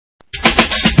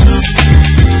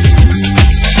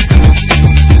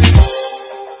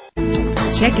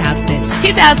Check out this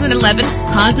 2011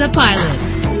 Honda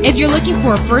Pilot. If you're looking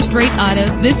for a first-rate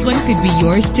auto, this one could be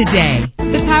yours today.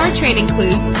 The powertrain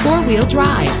includes four-wheel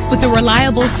drive with a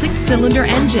reliable 6-cylinder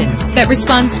engine that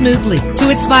responds smoothly to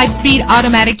its 5-speed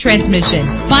automatic transmission.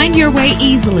 Find your way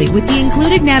easily with the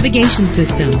included navigation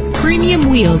system. Premium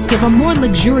wheels give a more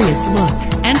luxurious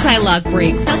look. Anti-lock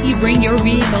brakes help you bring your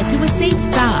vehicle to a safe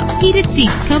stop. Heated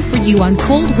seats comfort you on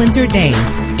cold winter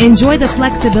days. Enjoy the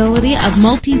flexibility of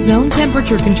multi-zone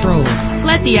temperature controls.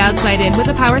 Let the outside in with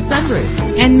a power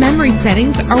sunroof. And memory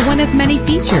settings are one of many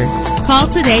features. Call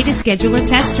today to schedule a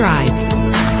test drive.